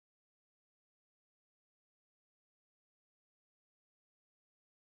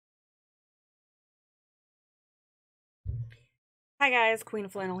Hi guys, Queen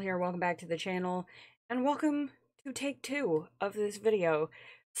Flannel here. Welcome back to the channel, and welcome to take two of this video.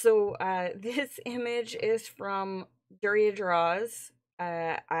 So, this image is from Duria Draws.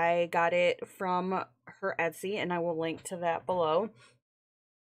 I got it from her Etsy, and I will link to that below.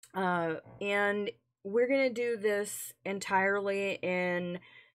 And we're gonna do this entirely in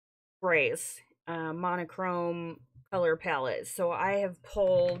grays, monochrome color palette. So I have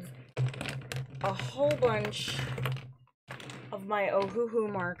pulled a whole bunch of my Ohuhu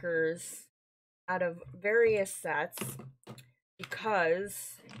markers out of various sets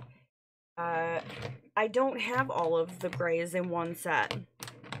because I don't have all of the grays in one set.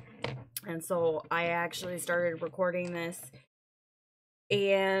 And so I actually started recording this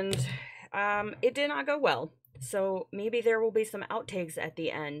and it did not go well. So maybe there will be some outtakes at the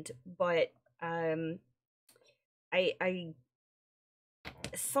end, but I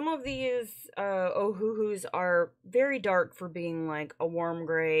some of these Ohuhus are very dark for being like a warm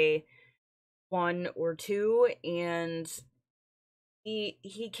gray 1 or 2, and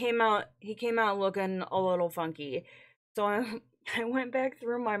he came out looking a little funky. So I went back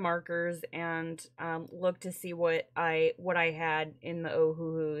through my markers and looked to see what I had in the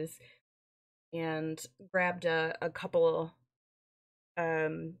Ohuhus, and grabbed a couple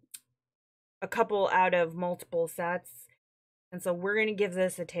out of multiple sets. And so we're gonna give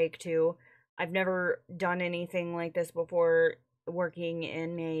this a take two. I've never done anything like this before, working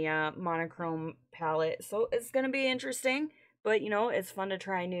in a monochrome palette, so it's gonna be interesting. But you know, it's fun to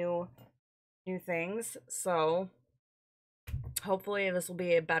try new things. So hopefully this will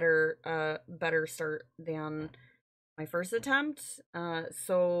be a better start than my first attempt.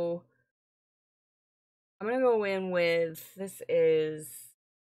 So I'm gonna go in with, this is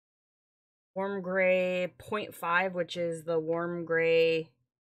warm gray 0.5, which is the warm gray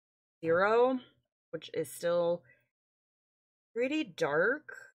 0, which is still pretty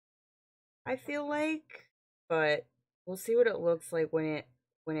dark, I feel like, but we'll see what it looks like when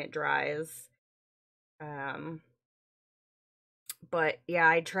it dries. But yeah,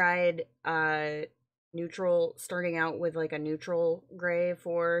 I tried neutral, starting out with like a neutral gray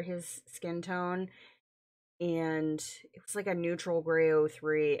for his skin tone, and it was like a neutral gray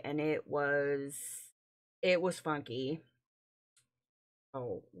 03, and it was funky.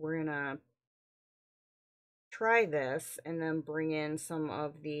 Oh, we're gonna try this and then bring in some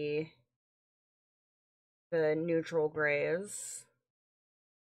of the neutral grays.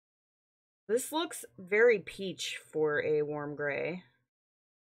 This looks very peach for a warm gray,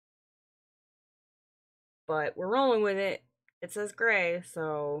 but we're rolling with it. It says gray,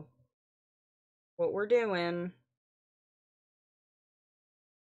 so what we're doing.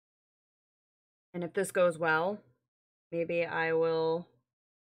 And if this goes well, maybe I will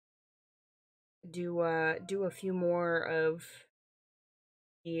do a few more of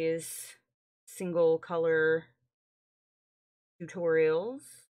these single color tutorials.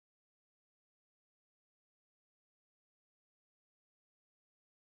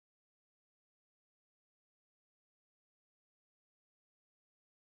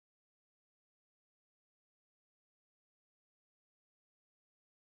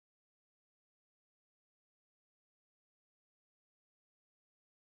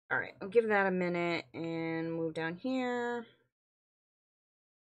 All right, I'll give that a minute and move down here.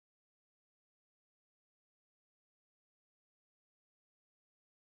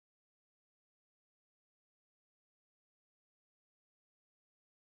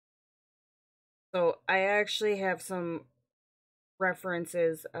 So I actually have some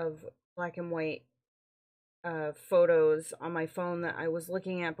references of black and white photos on my phone that I was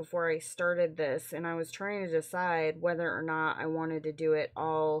looking at before I started this, and I was trying to decide whether or not I wanted to do it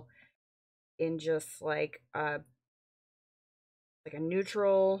all in just like a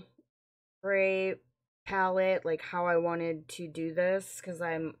neutral gray palette, like how I wanted to do this, because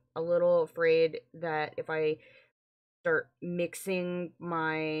I'm a little afraid that if I start mixing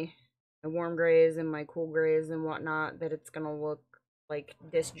my warm grays and my cool grays and whatnot, that it's gonna look like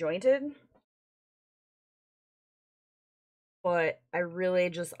disjointed. But I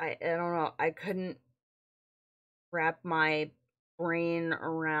really just, I don't know, I couldn't wrap my brain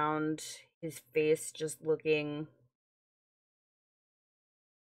around his face just looking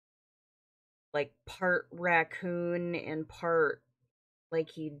like part raccoon and part like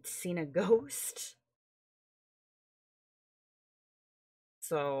he'd seen a ghost.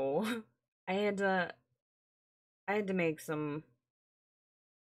 So I had to make some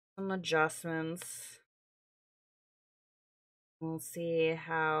adjustments. We'll see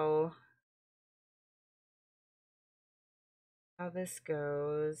how this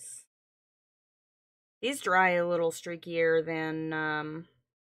goes. These dry a little streakier than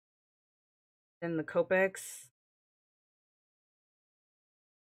the Copics.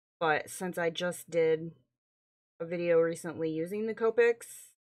 But since I just did a video recently using the Copics,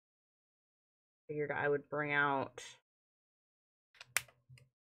 figured I would bring out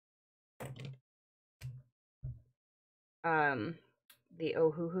the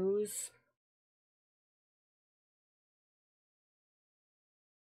Ohuhus.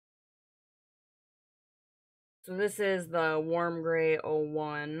 So this is the Warm Gray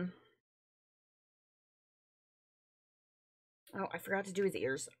 01. Oh, I forgot to do his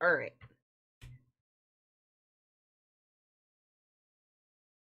ears. All right.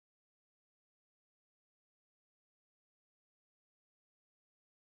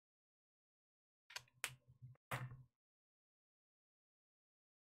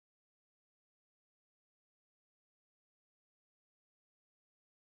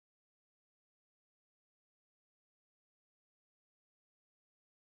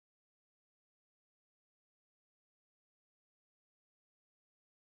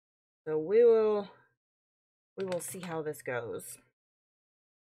 So we will see how this goes.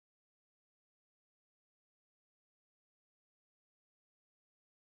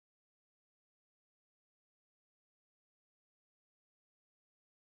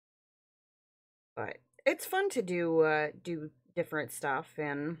 But it's fun to do different stuff,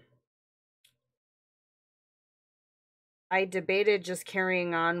 and I debated just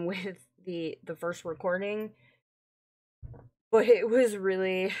carrying on with the first recording, but it was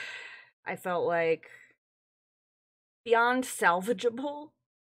really, I felt like, beyond salvageable.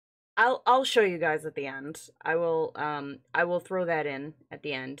 I'll show you guys at the end. I will throw that in at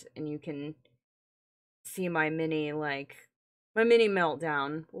the end, and you can see my mini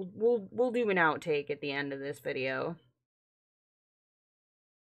meltdown. We'll do an outtake at the end of this video.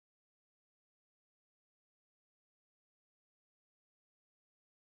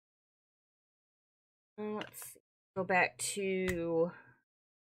 Let's see. Go back to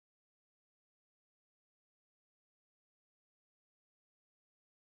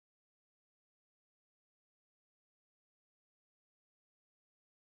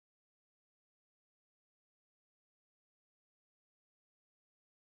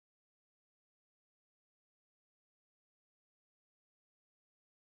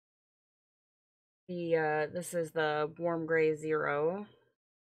the this is the Warm Gray 0.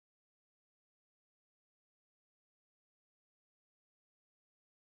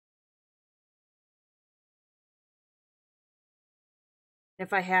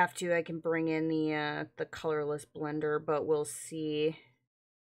 If I have to, I can bring in the colorless blender, but we'll see.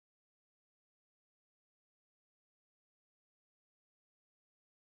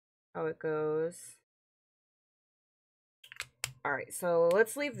 How it goes. Alright, so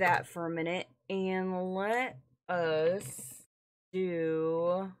let's leave that for a minute and let us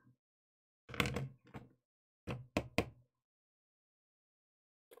do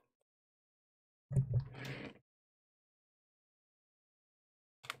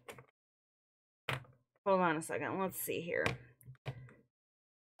hold on a second, let's see here.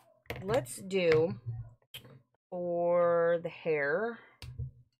 Let's do for the hair.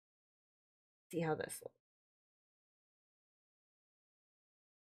 See how this looks.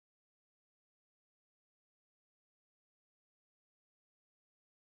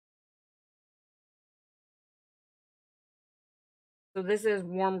 So this is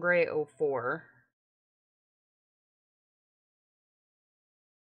Warm Gray 04.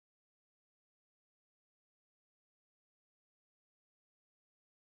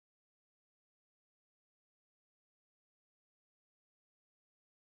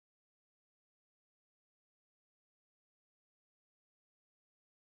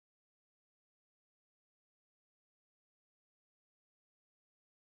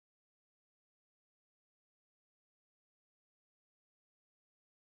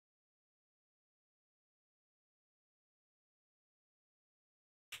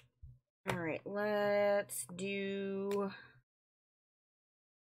 Alright, let's do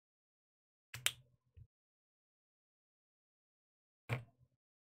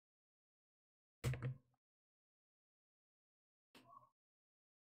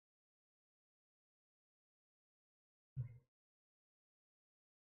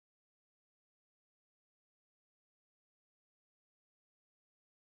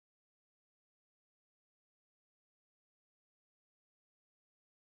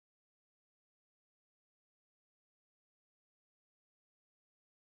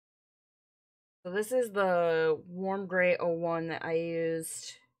so this is the Warm Gray 01 that I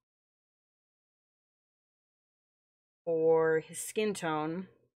used for his skin tone.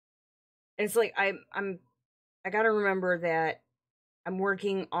 It's like I gotta remember that I'm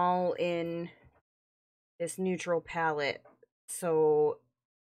working all in this neutral palette, so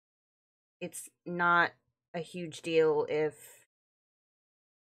it's not a huge deal if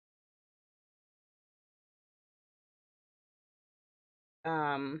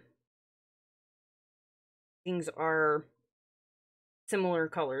um things are similar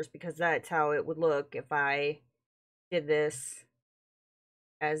colors, because that's how it would look if I did this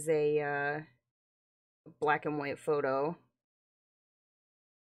as a black and white photo.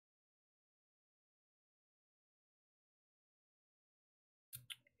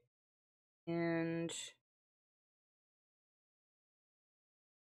 And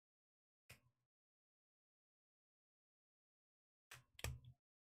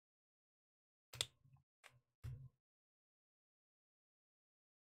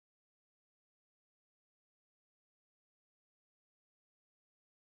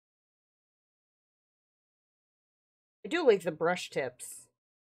I do like the brush tips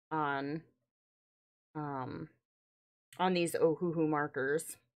on um on these Ohuhu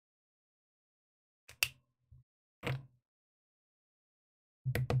markers.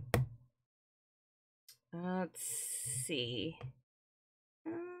 Let's see.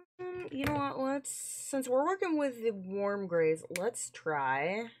 You know what? Since we're working with the warm grays, let's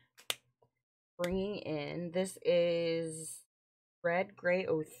try bringing in, this is red gray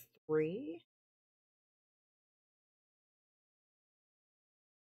 03.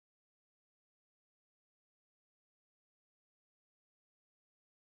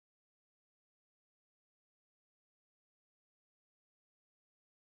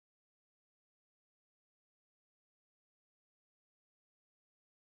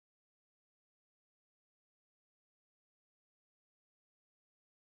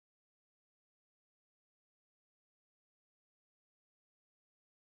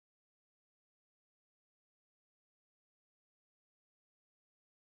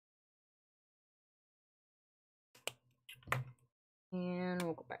 And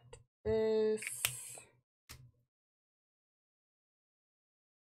we'll go back to this.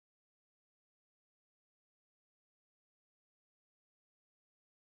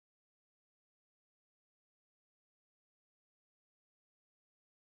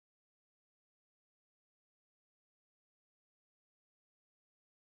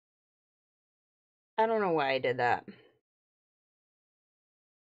 I don't know why I did that.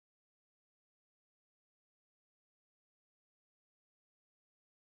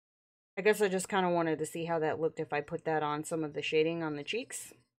 I guess I just kind of wanted to see how that looked if I put that on some of the shading on the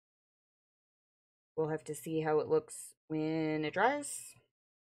cheeks. We'll have to see how it looks when it dries.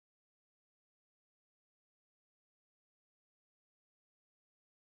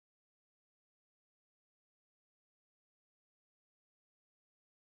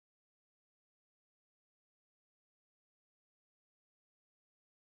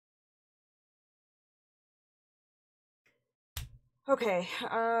 Okay,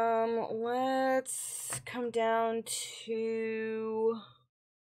 let's come down to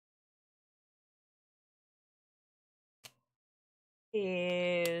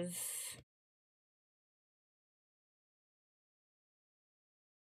his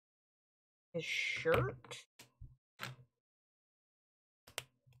shirt.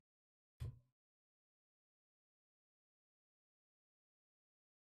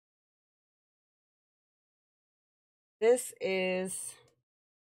 This is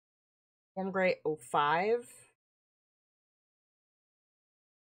warm gray 05.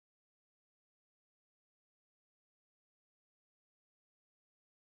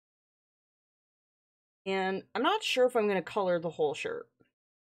 And I'm not sure if I'm going to color the whole shirt.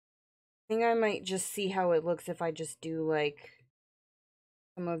 I think I might just see how it looks if I just do like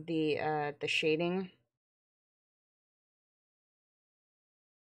some of the shading.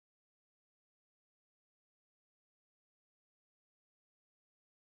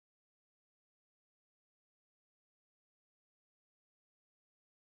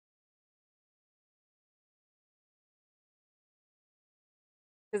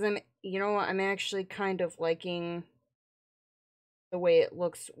 Because you know what, I'm actually kind of liking the way it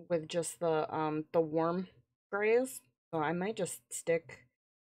looks with just the warm grays. So I might just stick,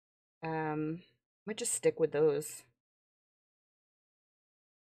 might just stick with those.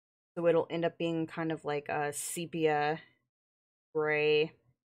 So it'll end up being kind of like a sepia gray.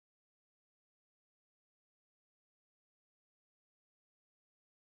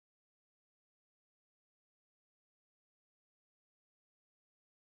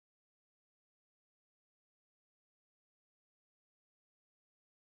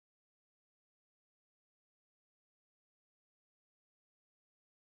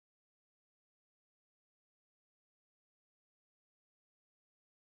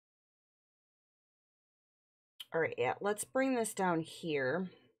 All right, yeah, let's bring this down here.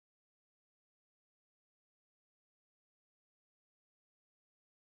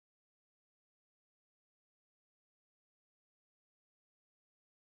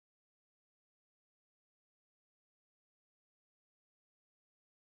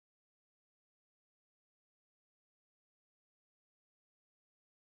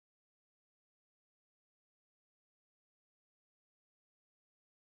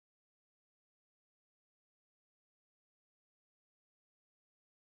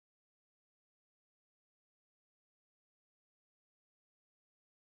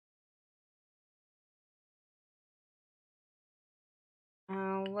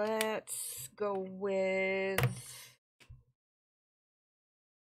 Let's go with...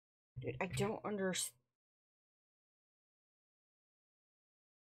 Dude, I don't understand.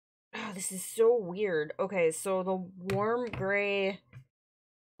 Oh, this is so weird. Okay, so the warm gray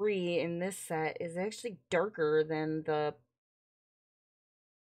 3 in this set is actually darker than the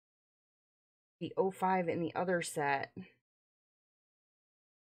 05 in the other set.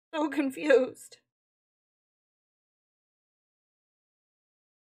 So confused.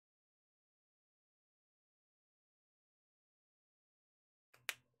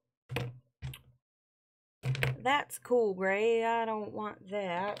 That's cool, Gray. I don't want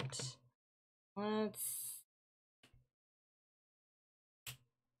that. Let's...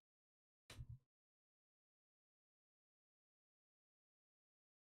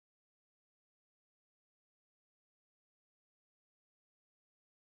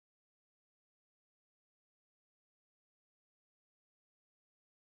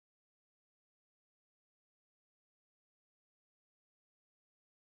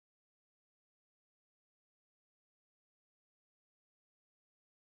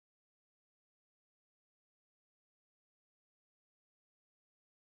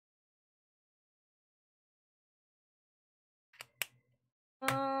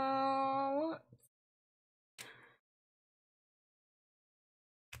 Uh,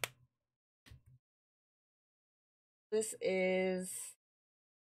 this is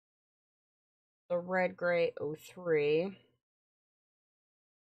the red gray 03.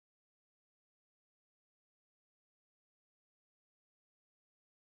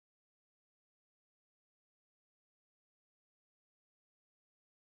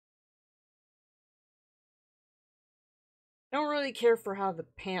 I don't really care for how the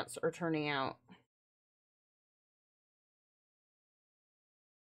pants are turning out.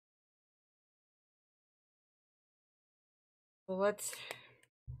 So let's...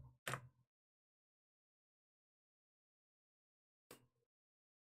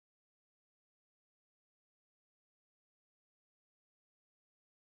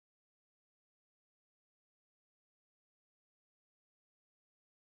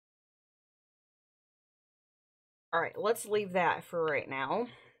 Alright, let's leave that for right now.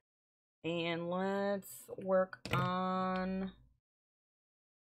 And let's work on...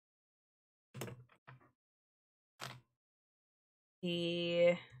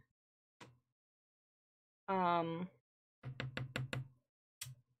 the...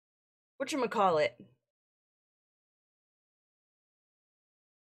 whatchamacallit?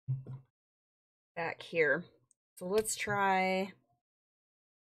 Back here. So let's try...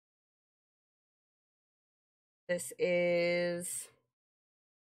 This is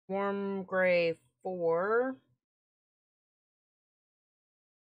warm gray 4.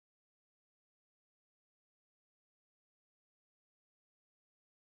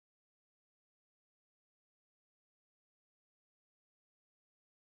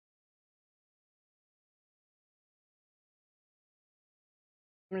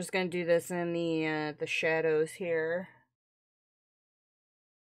 I'm just gonna do this in the shadows here.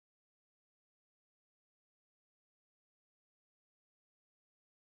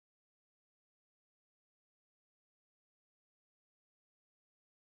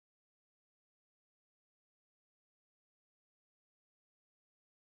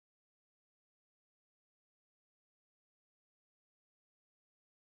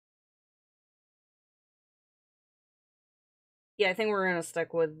 Yeah, I think we're gonna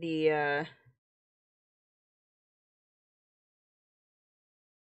stick with the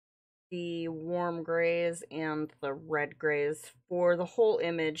warm grays and the red grays for the whole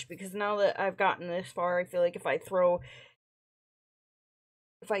image, because now that I've gotten this far, I feel like if I throw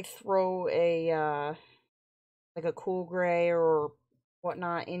a like a cool gray or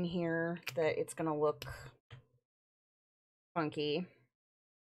whatnot in here, that it's gonna look funky.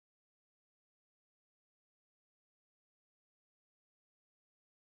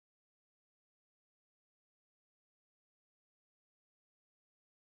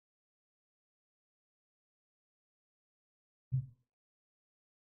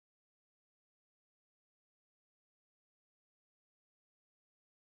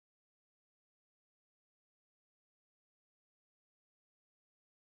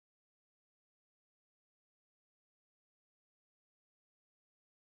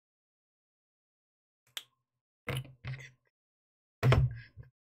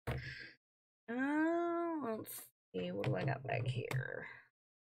 Let's see, what do I got back here?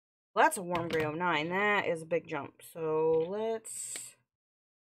 Well, that's a warm gray 09. That is a big jump. So let's...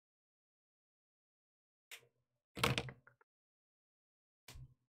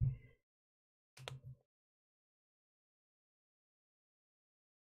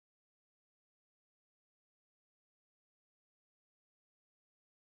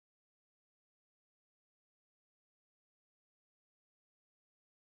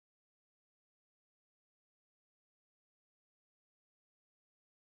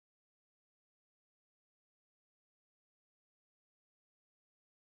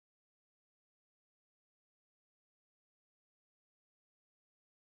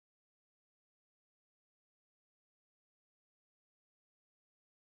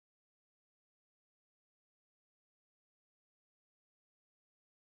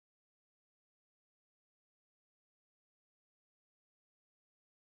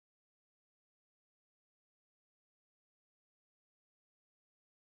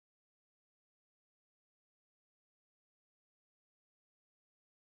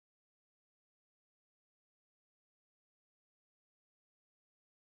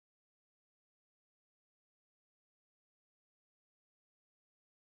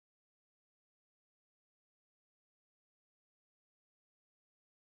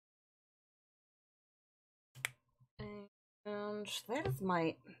 And that is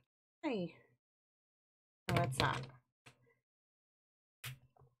my... Hey. No, that's not.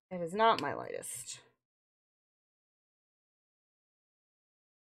 It is not my lightest.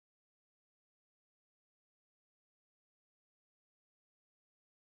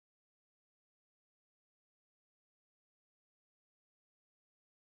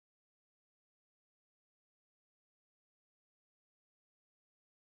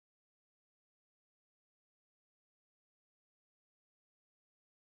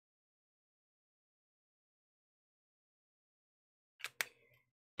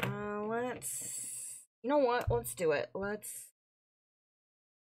 You know what? Let's do it. Let's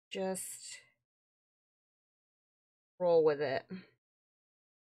just roll with it.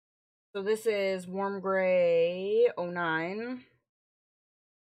 So this is warm gray 09.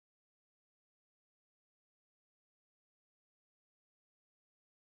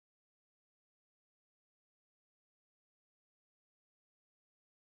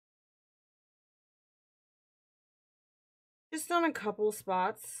 Just on a couple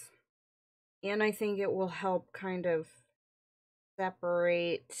spots. And I think it will help kind of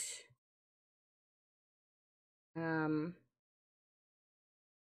separate our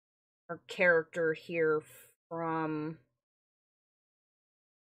character here from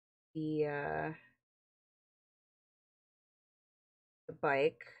the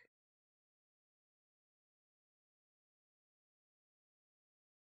bike.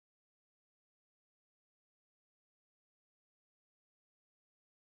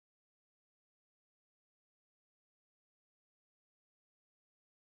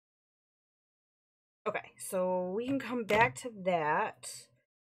 Okay, so we can come back to that.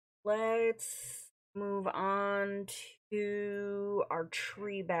 Let's move on to our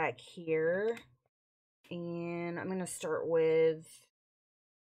tree back here. And I'm going to start with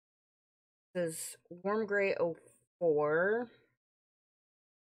this warm gray 04.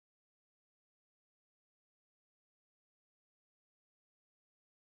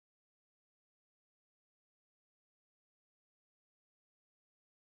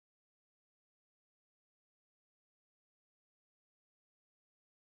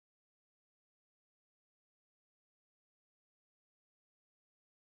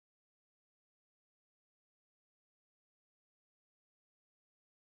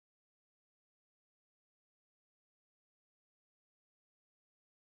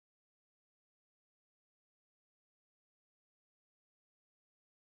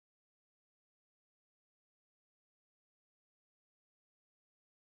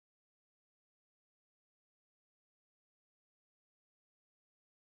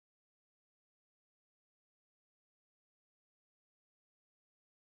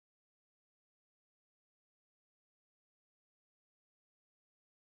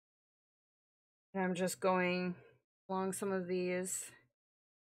 And I'm just going along some of these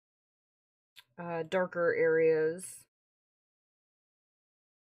darker areas.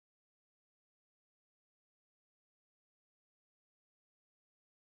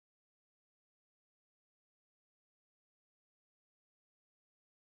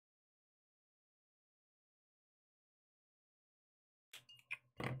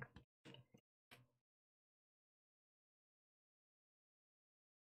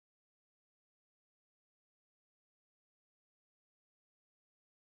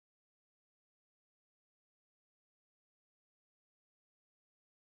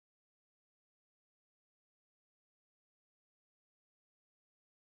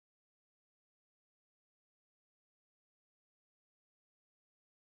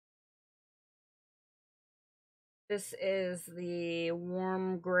 This is the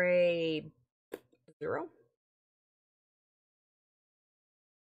warm gray 0.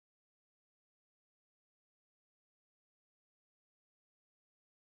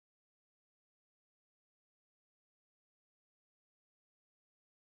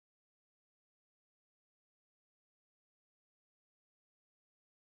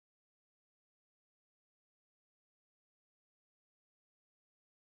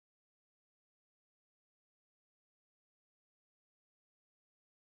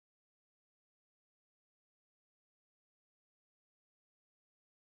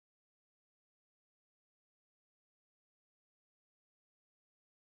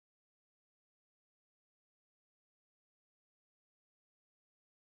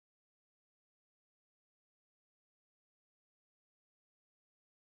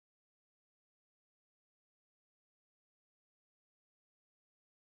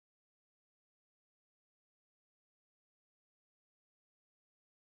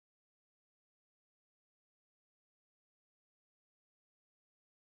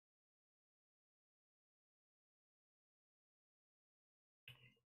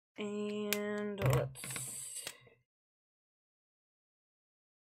 And let's...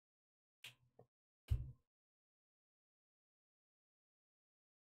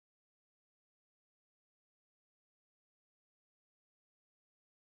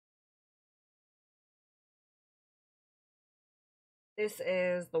 This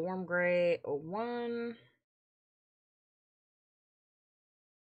is the warm gray 01.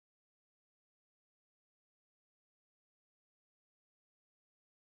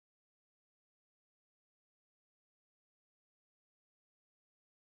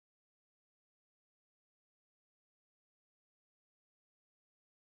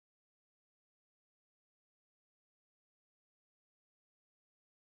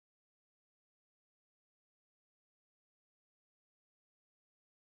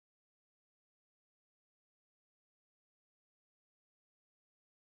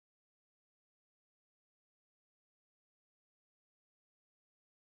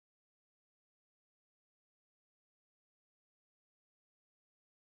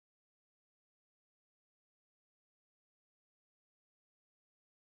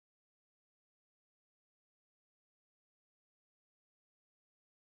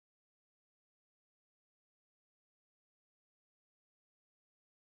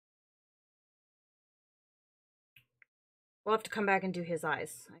 We'll have to come back and do his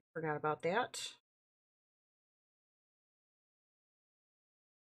eyes. I forgot about that.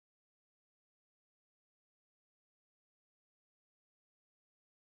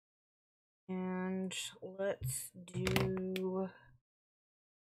 And let's do...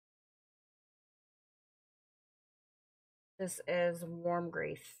 This is warm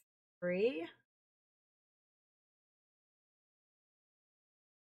gray 3.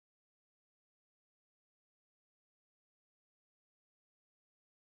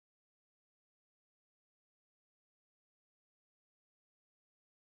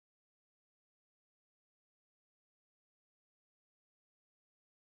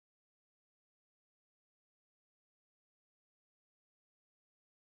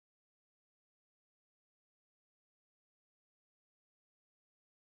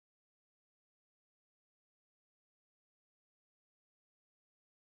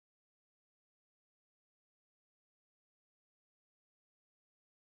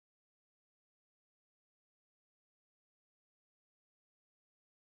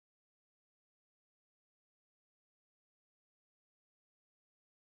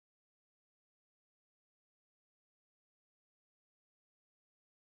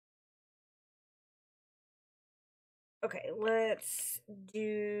 Okay, let's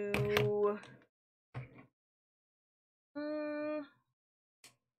do...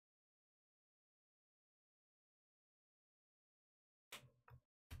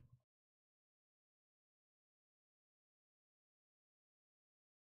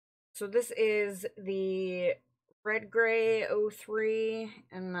 So this is the red gray 03,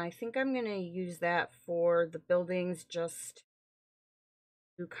 and I think I'm going to use that for the buildings just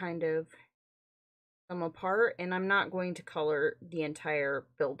to kind of come apart, and I'm not going to color the entire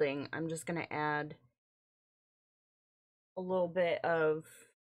building. I'm just going to add a little bit of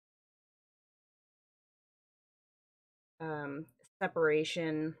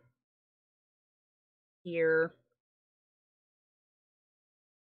separation here.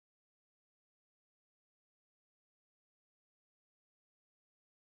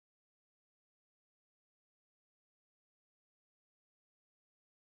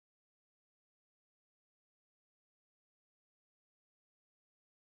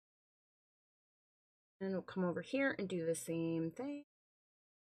 And we'll come over here and do the same thing.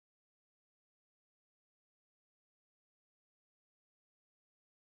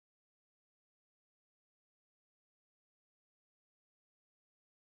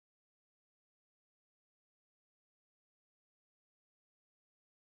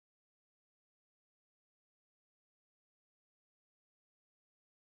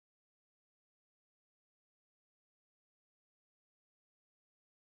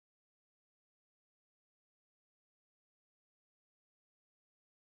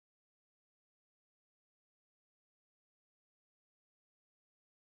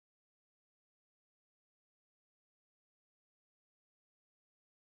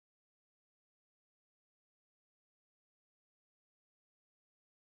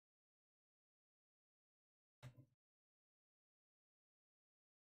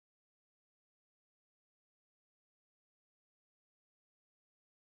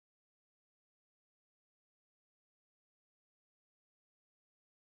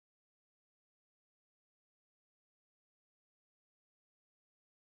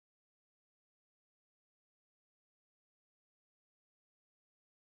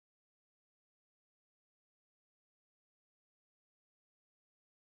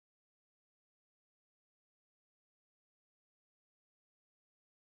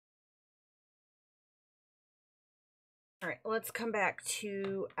 All right, let's come back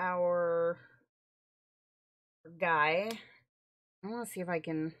to our guy. I want to see if I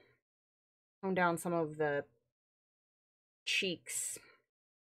can tone down some of the cheeks.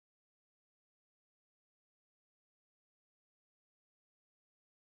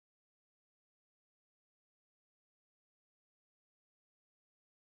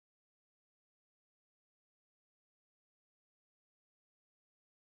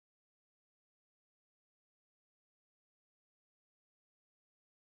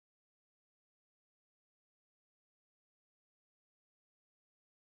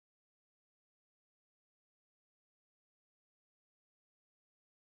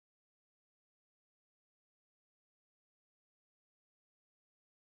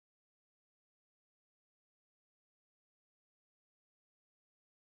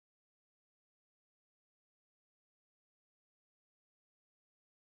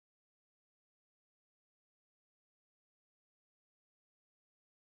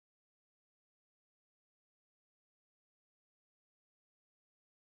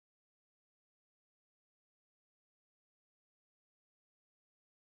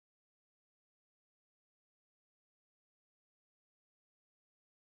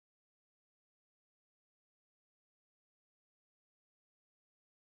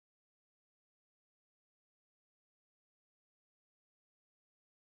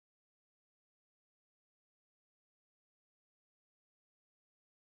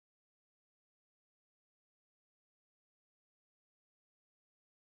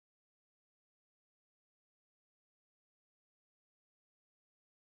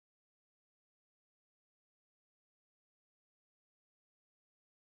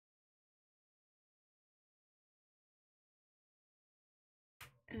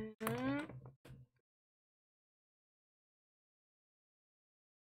 Mm-hmm.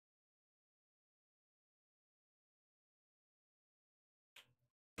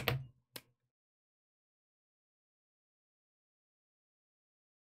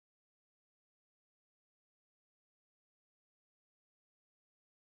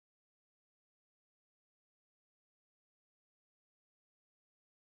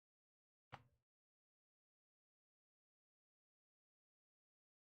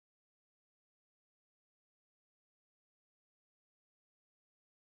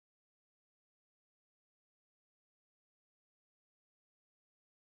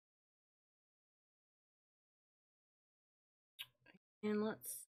 And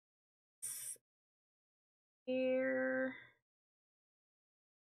let's here.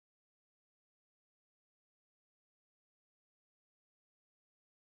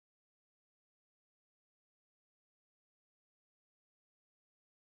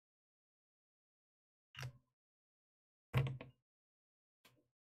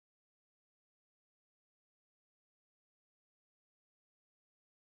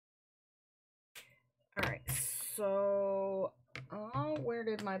 All right, so where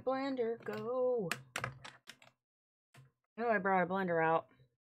did my blender go? Oh, I brought a blender out.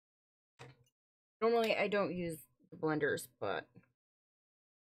 Normally, I don't use the blenders, but I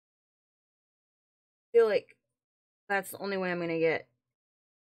feel like that's the only way I'm gonna get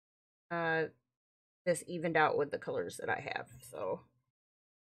this evened out with the colors that I have. So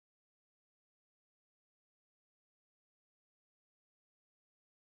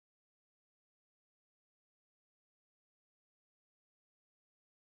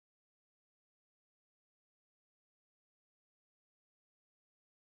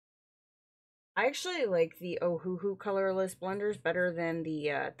I actually like the Ohuhu colorless blenders better than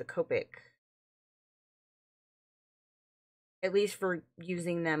the Copic. At least for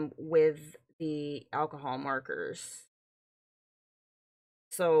using them with the alcohol markers.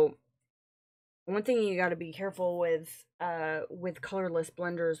 So one thing you got to be careful with colorless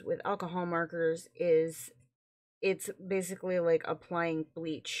blenders with alcohol markers is it's basically like applying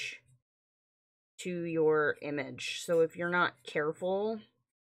bleach to your image. So if you're not careful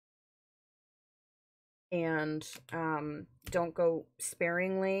and don't go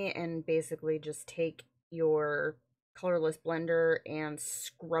sparingly and basically just take your colorless blender and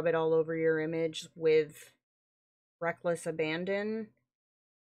scrub it all over your image with reckless abandon,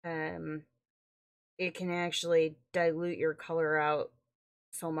 it can actually dilute your color out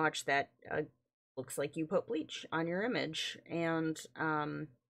so much that looks like you put bleach on your image. And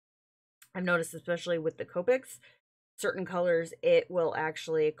I've noticed, especially with the Copics, certain colors it will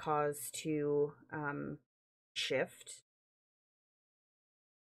actually cause to shift.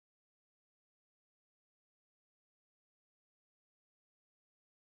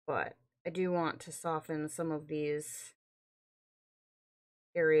 But I do want to soften some of these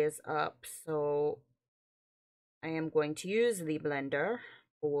areas up, so I am going to use the blender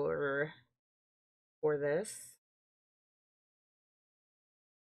for this.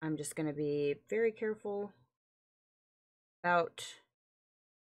 I'm just going to be very careful about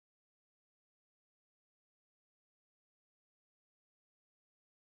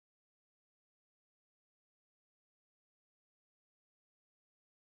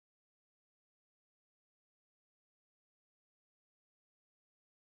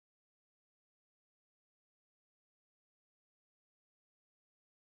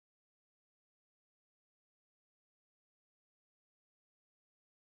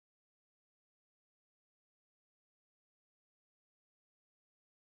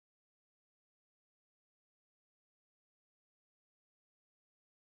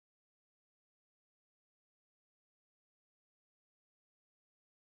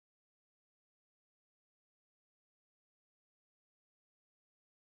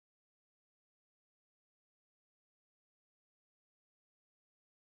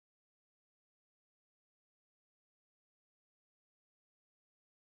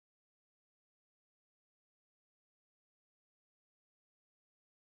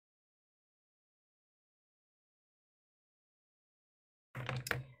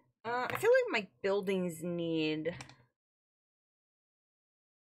I feel like my buildings need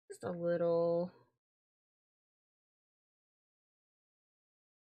just a little.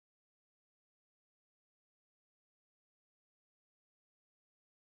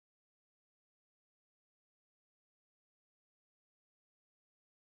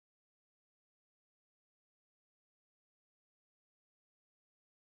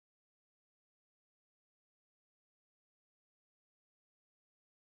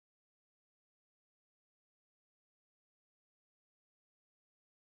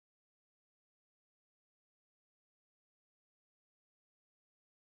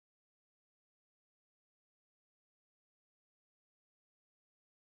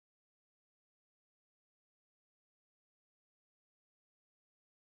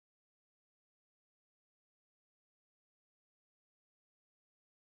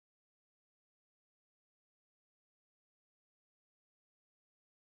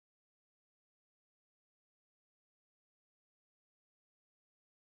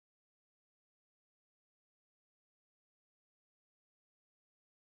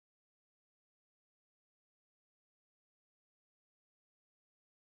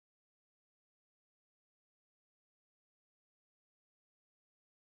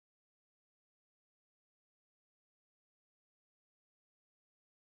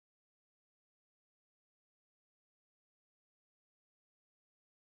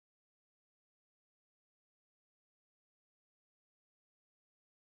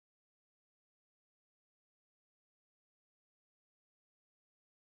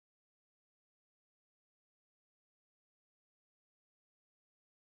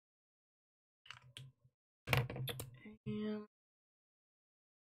 Yeah.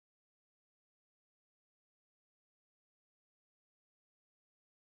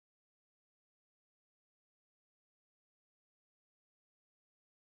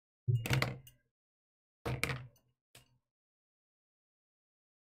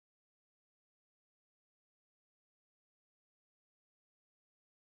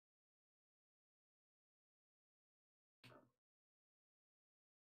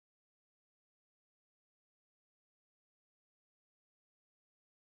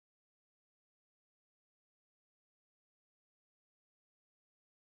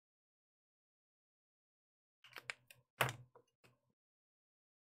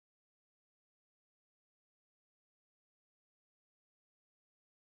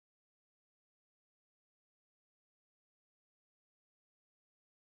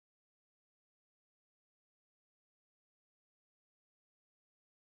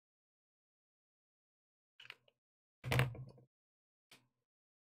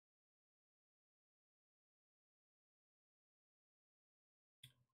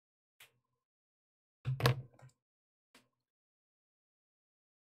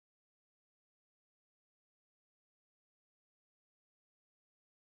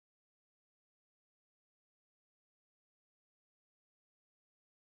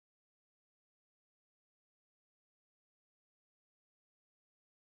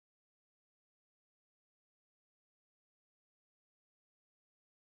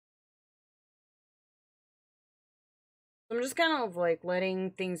 I'm just kind of like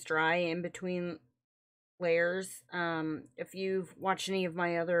letting things dry in between layers. If you've watched any of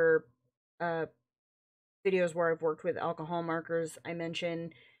my other uh, videos where I've worked with alcohol markers, I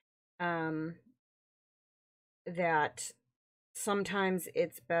mention um, that sometimes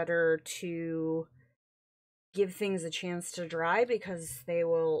it's better to give things a chance to dry because they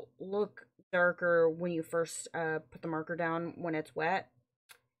will look darker when you first put the marker down when it's wet,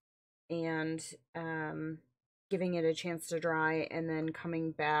 and giving it a chance to dry and then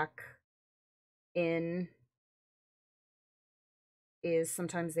coming back in is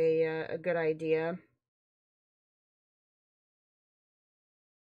sometimes a good idea.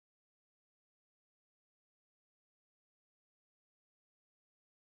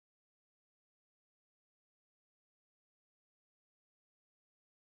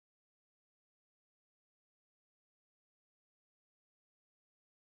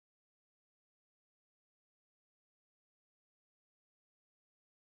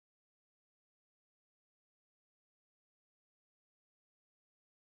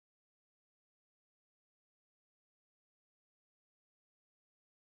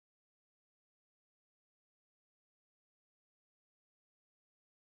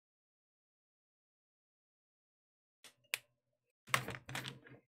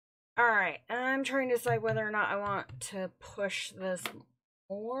 Alright, I'm trying to decide whether or not I want to push this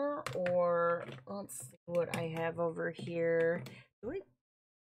more, or let's see what I have over here. Do I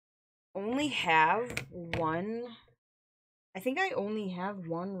only have one? I think I only have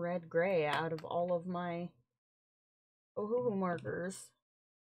one red gray out of all of my Ohuhu markers.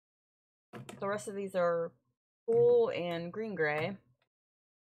 The rest of these are cool and green gray.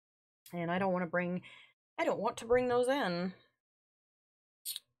 And I don't want to bring those in.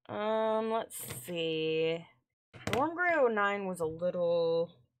 Let's see. The warm gray 09 was a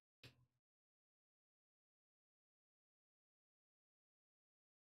little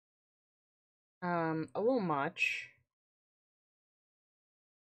much.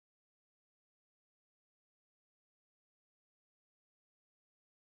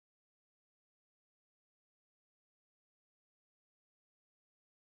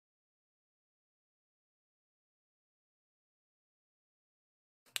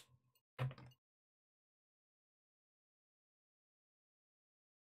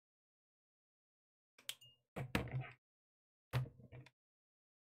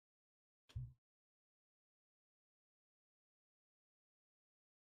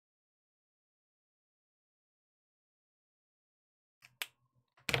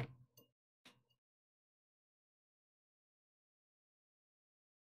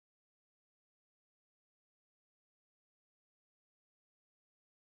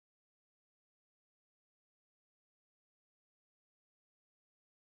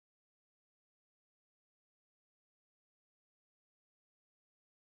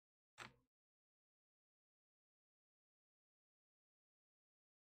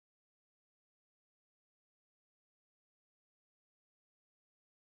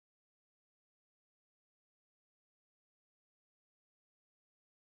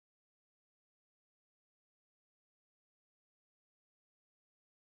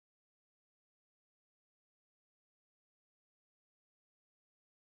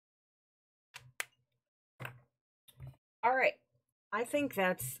 Alright. I think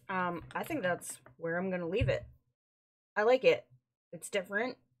that's where I'm gonna leave it. I like it. It's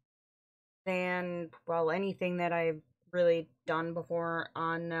different than, well, anything that I've really done before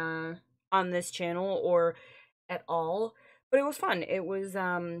on this channel or at all. But it was fun. It was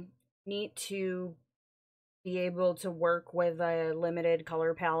neat to be able to work with a limited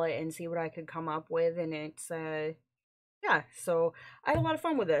color palette and see what I could come up with, and it's yeah, so I had a lot of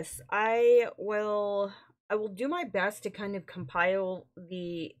fun with this. I will do my best to kind of compile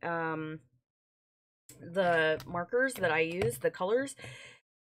the markers that I use, the colors,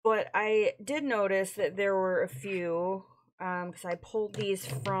 but I did notice that there were a few, because I pulled these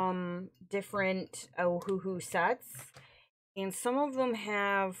from different Ohuhu sets, and some of them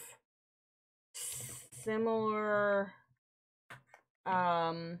have similar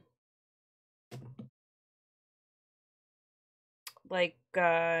like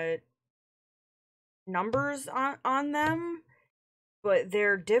numbers on them, but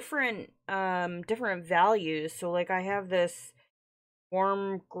they're different different values. So like I have this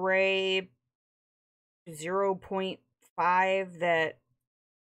warm gray 0.5 that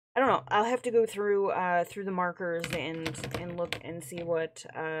I don't know. I'll have to go through through the markers and look and see what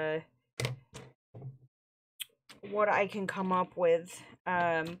I can come up with.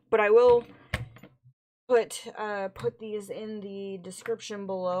 But I will put these in the description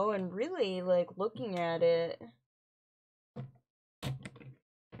below, and really, like, looking at it,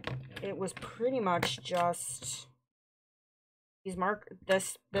 it was pretty much just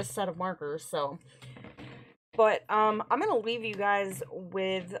this set of markers. So, but I'm gonna leave you guys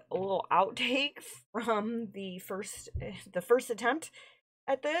with a little outtake from the first attempt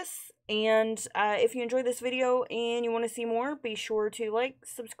at this. And if you enjoyed this video and you want to see more, be sure to like,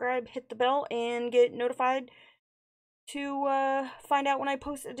 subscribe, hit the bell, and get notified to find out when I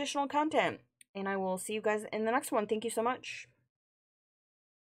post additional content. And I will see you guys in the next one. Thank you so much.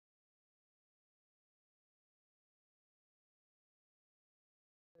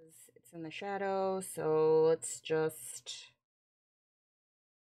 It's in the shadow, so let's just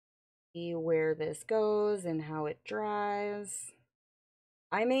see where this goes and how it dries.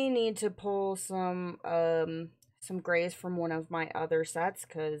 I may need to pull some grays from one of my other sets,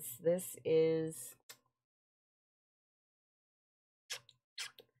 because this is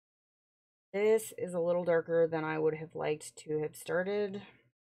a little darker than I would have liked to have started.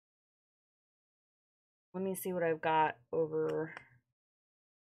 Let me see what I've got over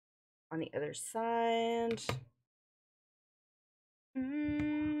on the other side.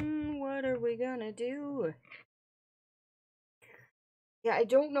 What are we gonna do? Yeah, I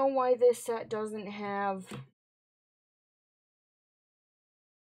don't know why this set doesn't have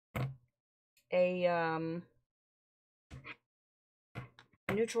a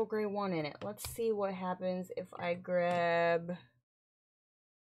neutral gray one in it. Let's see what happens if I grab...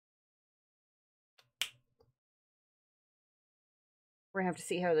 We're gonna have to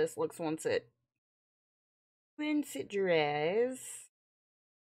see how this looks once it dries.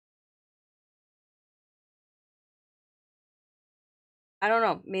 I don't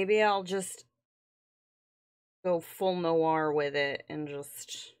know. Maybe I'll just go full noir with it and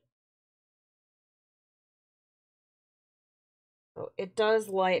just... So it does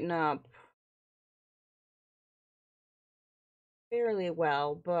lighten up fairly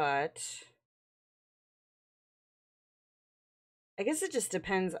well, but I guess it just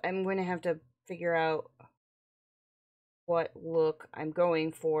depends. I'm going to have to figure out what look I'm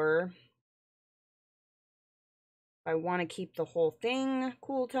going for. I want to keep the whole thing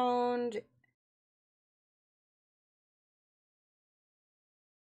cool toned.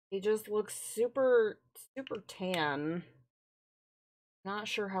 It just looks super tan. Not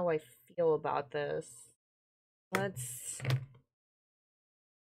sure how I feel about this. Let's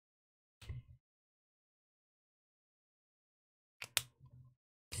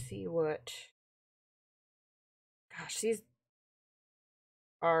see what... Gosh, these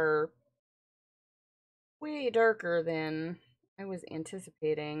are way darker than I was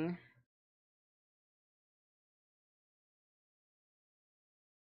anticipating.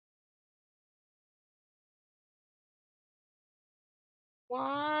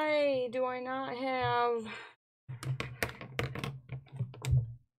 Why do I not have...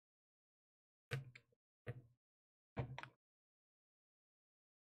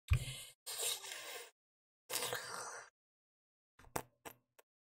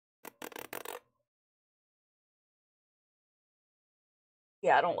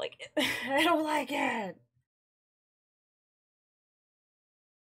 Yeah, I don't like it. I don't like it.